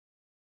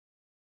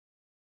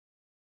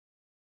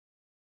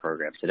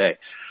program today.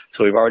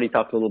 So we've already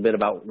talked a little bit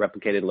about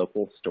replicated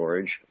local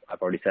storage.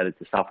 I've already said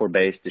it's a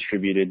software-based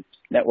distributed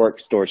network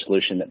storage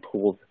solution that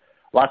pulls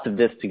lots of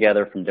disks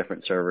together from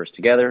different servers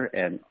together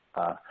and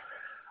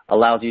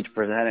allows you to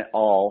present it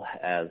all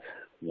as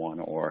one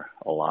or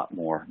a lot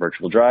more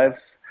virtual drives.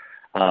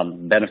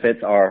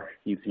 Benefits are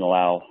you can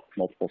allow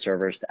multiple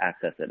servers to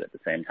access it at the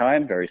same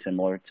time, very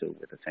similar to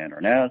with a SAN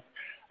or NAS.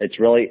 It's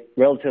really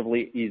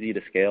relatively easy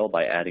to scale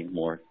by adding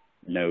more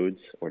nodes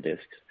or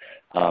disks.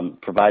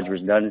 Provides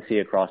redundancy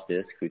across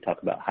disks. We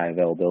talk about high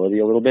availability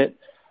a little bit.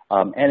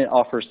 And it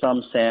offers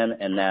some SAN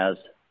and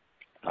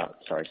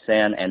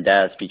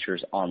DAS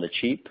features on the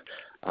cheap.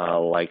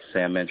 Like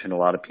Sam mentioned, a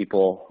lot of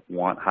people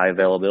want high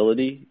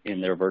availability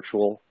in their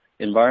virtual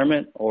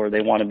environment, or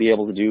they want to be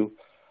able to do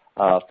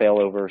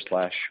failover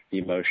 /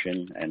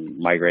 vMotion and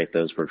migrate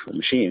those virtual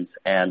machines.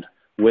 And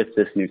with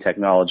this new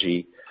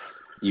technology,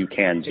 you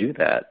can do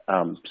that.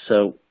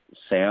 So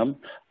Sam,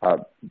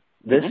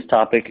 this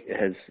topic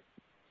has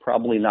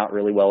probably not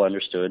really well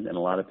understood, and a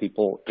lot of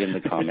people in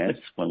the comments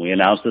when we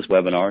announced this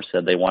webinar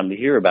said they wanted to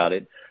hear about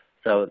it.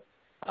 So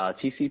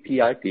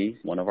TCP/IP,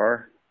 one of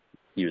our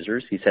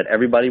users, he said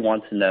everybody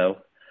wants to know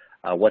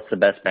what's the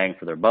best bang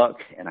for their buck,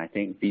 and I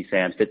think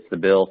VSAN fits the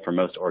bill for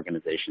most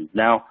organizations.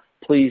 Now,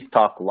 please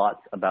talk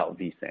lots about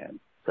VSAN.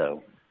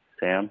 So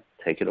Sam,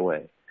 take it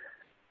away.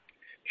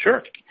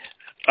 Sure.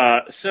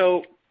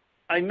 So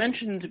I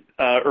mentioned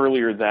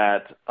earlier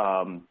that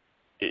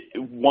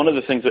one of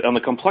the things on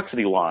the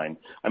complexity line,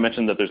 I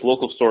mentioned that there's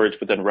local storage,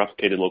 but then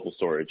replicated local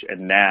storage,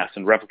 and NAS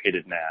and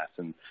replicated NAS,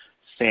 and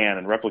SAN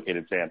and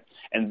replicated SAN.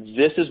 And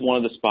this is one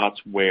of the spots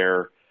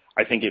where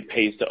I think it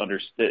pays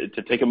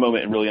to take a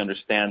moment and really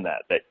understand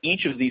that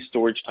each of these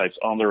storage types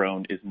on their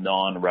own is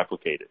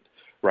non-replicated,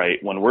 right?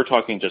 When we're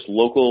talking just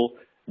local,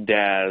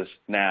 DAS,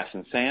 NAS,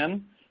 and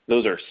SAN,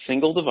 those are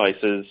single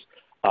devices.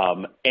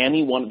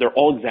 They're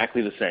all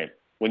exactly the same.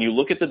 When you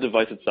look at the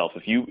device itself,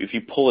 if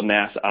you pull a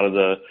NAS out of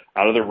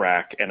the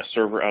rack and a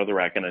server out of the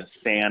rack and a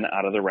SAN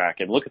out of the rack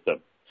and look at them,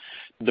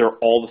 they're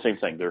all the same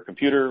thing. They're a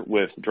computer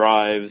with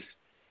drives,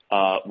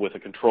 with a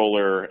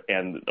controller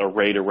and a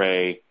RAID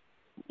array.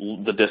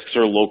 The disks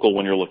are local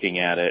when you're looking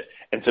at it.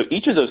 And so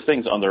each of those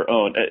things on their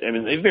own, I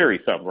mean, they vary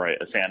some, right?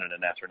 A SAN and a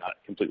NAS are not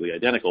completely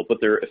identical, but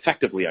they're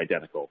effectively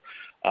identical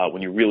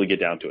when you really get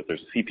down to it.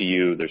 There's a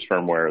CPU, there's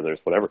firmware, there's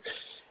whatever.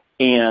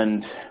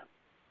 And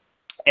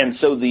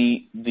so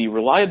the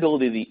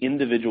reliability of the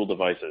individual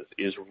devices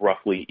is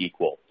roughly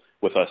equal,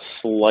 with a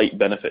slight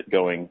benefit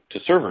going to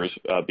servers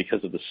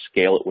because of the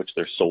scale at which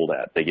they're sold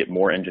at. They get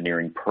more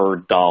engineering per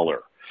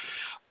dollar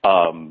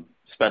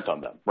spent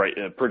on them, right?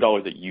 Per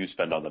dollar that you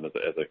spend on them as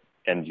an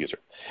end user.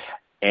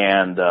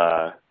 And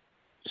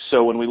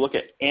so when we look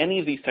at any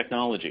of these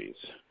technologies,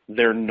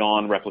 they're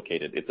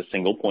non-replicated. It's a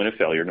single point of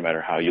failure no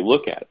matter how you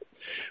look at it.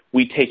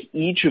 We take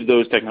each of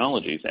those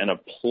technologies and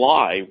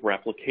apply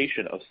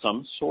replication of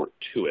some sort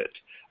to it.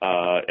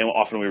 And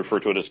often we refer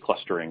to it as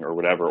clustering or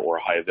whatever, or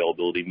a high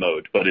availability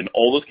mode. But in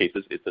all those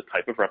cases, it's a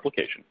type of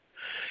replication.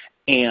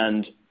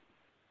 And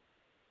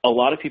a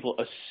lot of people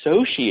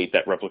associate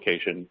that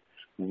replication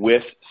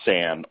with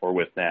SAN or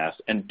with NAS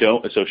and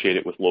don't associate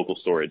it with local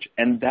storage.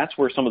 And that's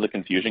where some of the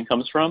confusion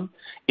comes from,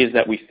 is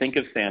that we think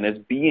of SAN as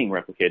being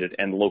replicated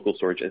and local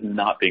storage as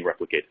not being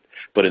replicated.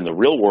 But in the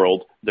real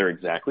world, they're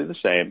exactly the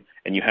same,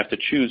 and you have to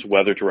choose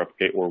whether to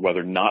replicate or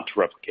whether not to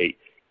replicate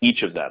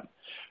each of them.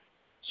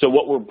 So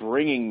what we're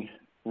bringing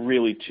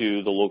really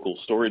to the local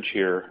storage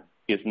here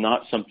is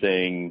not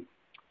something,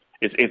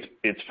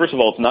 it's first of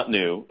all, it's not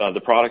new.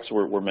 The products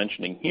we're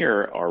mentioning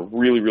here are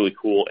really, really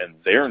cool, and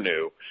they're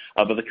new.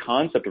 But the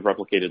concept of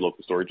replicated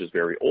local storage is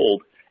very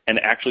old, and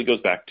actually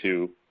goes back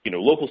to,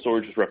 local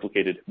storage was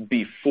replicated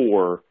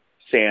before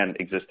SAN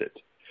existed,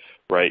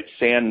 right?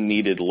 SAN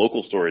needed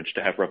local storage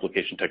to have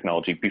replication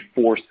technology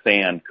before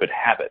SAN could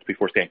have it,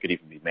 before SAN could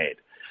even be made.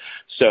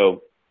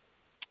 So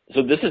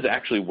this is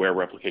actually where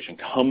replication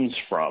comes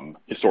from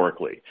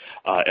historically,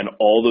 and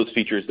all those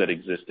features that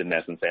exist in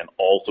NAS and SAN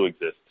also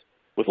exist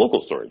with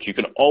local storage. You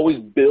can always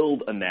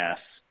build a NAS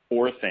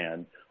or a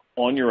SAN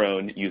on your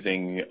own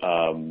using,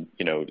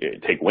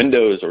 take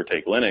Windows or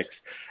take Linux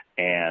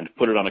and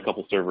put it on a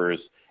couple servers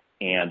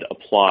and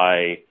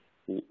apply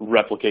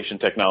replication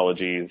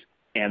technologies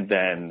and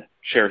then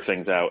share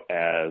things out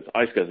as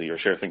iSCSI or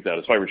share things out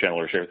as Fibre Channel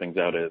or share things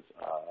out as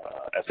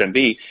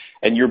SMB,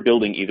 and you're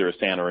building either a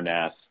SAN or a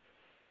NAS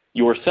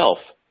yourself.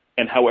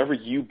 And however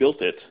you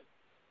built it,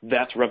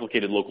 that's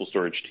replicated local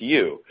storage to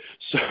you.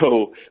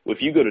 So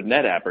if you go to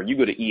NetApp or you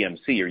go to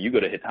EMC or you go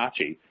to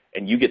Hitachi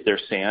and you get their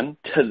SAN,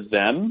 to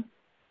them,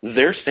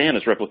 their SAN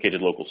is replicated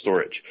local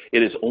storage.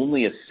 It is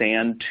only a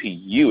SAN to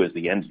you as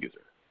the end user.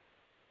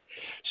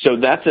 So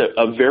that's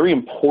a very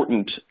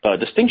important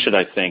distinction,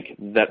 I think,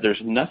 that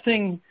there's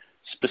nothing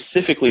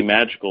specifically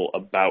magical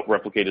about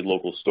replicated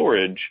local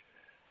storage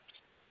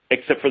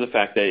except for the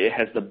fact that it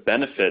has the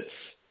benefits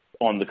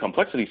on the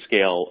complexity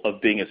scale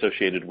of being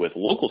associated with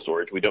local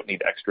storage. We don't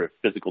need extra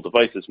physical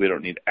devices. We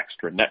don't need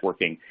extra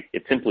networking.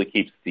 It simply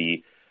keeps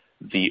the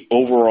the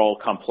overall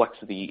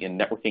complexity in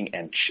networking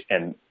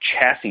and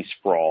chassis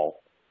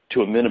sprawl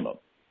to a minimum.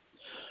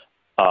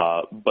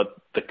 But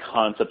the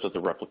concepts of the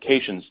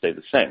replication stay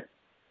the same.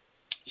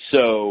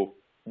 So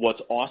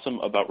what's awesome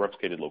about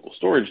replicated local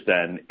storage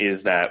then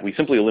is that we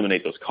simply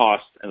eliminate those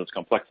costs and those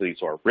complexities,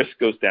 so our risk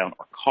goes down,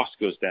 our cost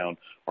goes down,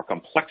 our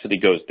complexity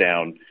goes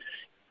down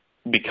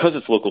because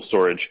it's local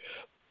storage,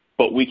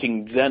 but we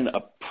can then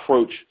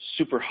approach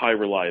super high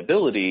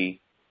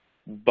reliability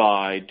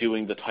by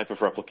doing the type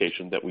of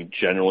replication that we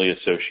generally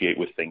associate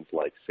with things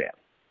like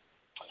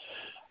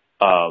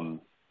SAN.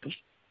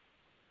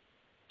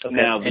 Okay.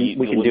 Now, and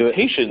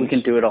we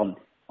can do it on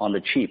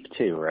the cheap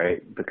too,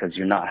 right? Because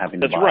you're not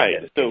having to buy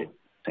a dedicated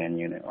SAN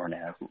unit or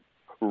NAV.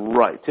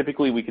 Right.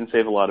 Typically, we can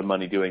save a lot of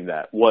money doing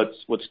that.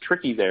 What's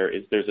tricky there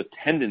is there's a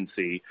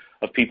tendency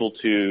of people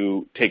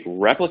to take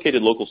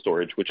replicated local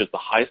storage, which is the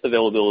highest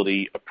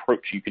availability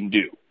approach you can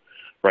do.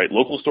 Right.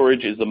 Local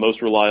storage is the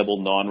most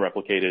reliable,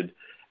 non-replicated.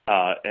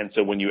 And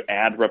so when you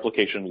add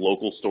replication,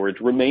 local storage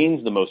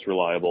remains the most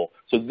reliable.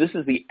 So this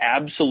is the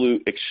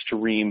absolute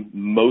extreme,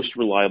 most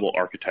reliable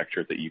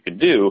architecture that you can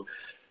do.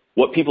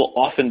 What people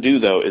often do,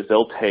 though, is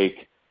they'll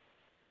take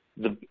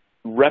the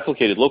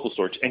replicated local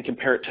storage and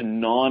compare it to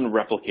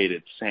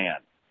non-replicated SAN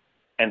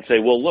and say,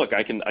 well, look,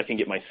 I can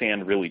get my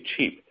SAN really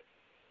cheap.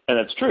 And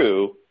that's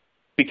true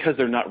because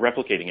they're not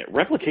replicating it.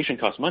 Replication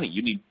costs money.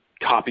 You need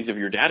copies of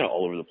your data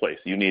all over the place.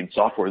 You need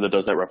software that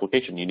does that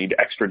replication. You need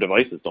extra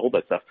devices to hold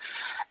that stuff.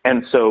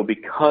 And so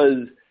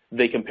because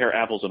they compare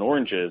apples and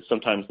oranges,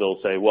 sometimes they'll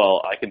say,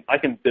 well, I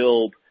can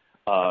build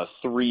 3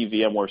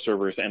 VMware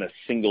servers and a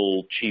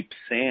single cheap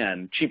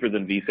SAN cheaper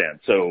than vSAN.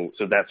 So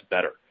that's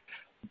better.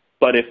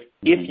 But if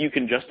you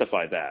can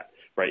justify that,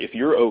 right, if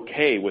you're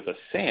okay with a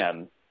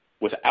SAN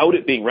without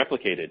it being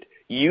replicated,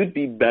 you'd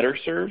be better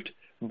served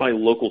by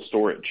local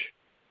storage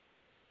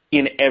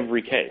in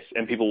every case.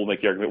 And people will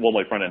make the argument, well,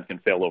 my front end can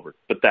fail over.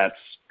 But that's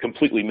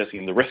completely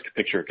missing the risk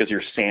picture because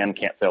your SAN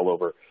can't fail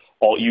over.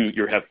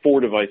 You have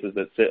 4 devices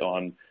that sit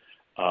on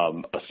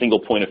a single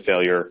point of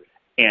failure,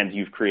 and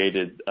you've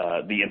created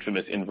the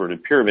infamous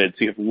inverted pyramid.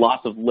 So you have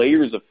lots of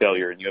layers of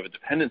failure, and you have a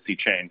dependency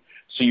chain.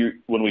 So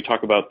when we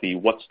talk about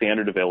what's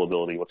standard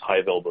availability, what's high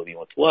availability, and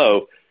what's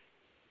low,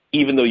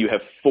 even though you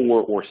have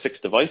 4 or 6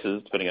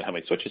 devices, depending on how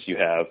many switches you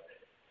have,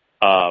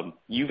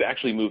 you've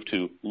actually moved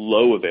to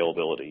low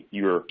availability.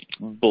 You're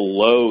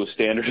below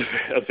standard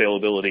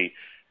availability,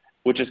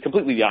 which is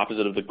completely the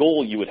opposite of the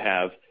goal you would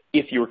have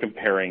if you were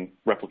comparing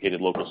replicated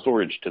local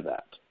storage to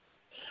that.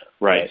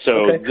 Right.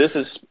 So this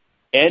is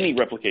any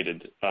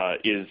replicated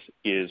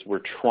is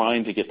we're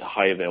trying to get to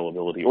high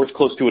availability or as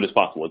close to it as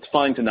possible. It's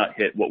fine to not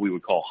hit what we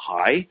would call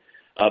high,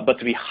 but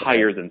to be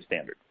higher than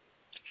standard.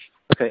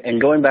 Okay,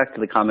 and going back to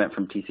the comment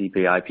from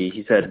TCP/IP,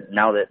 he said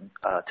now that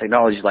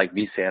technologies like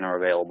vSAN are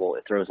available,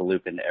 it throws a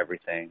loop into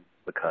everything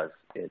because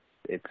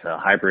it's a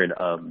hybrid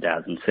of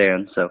DAS and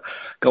SAN. So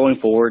going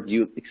forward,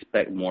 you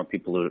expect more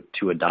people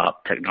to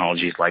adopt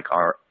technologies like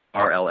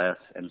RLS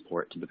and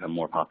for it to become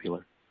more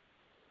popular?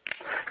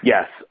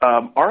 Yes,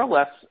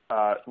 RLS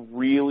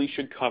really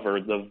should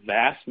cover the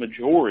vast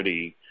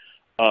majority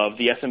of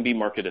the SMB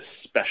market,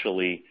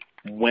 especially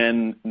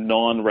when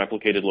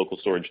non-replicated local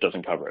storage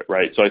doesn't cover it,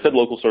 right? So I said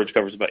local storage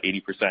covers about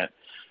 80%.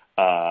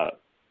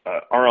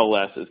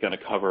 RLS is going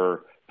to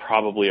cover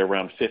probably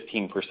around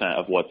 15%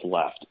 of what's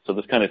left. So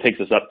this kind of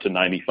takes us up to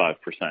 95%.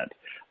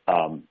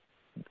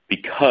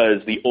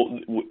 Because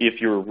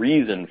if your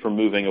reason for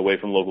moving away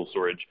from local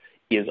storage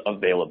is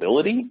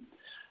availability,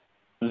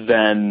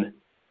 then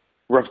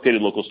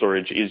replicated local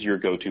storage is your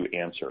go-to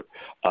answer.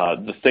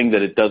 The thing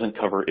that it doesn't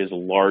cover is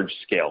large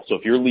scale. So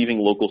if you're leaving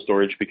local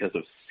storage because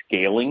of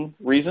scaling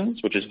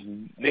reasons, which is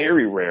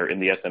very rare in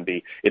the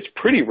SMB, it's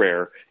pretty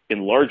rare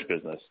in large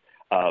business,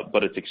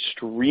 but it's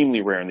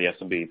extremely rare in the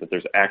SMB that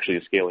there's actually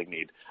a scaling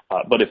need.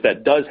 But if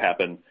that does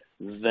happen,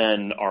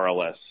 then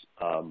RLS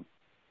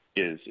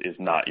is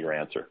not your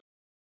answer.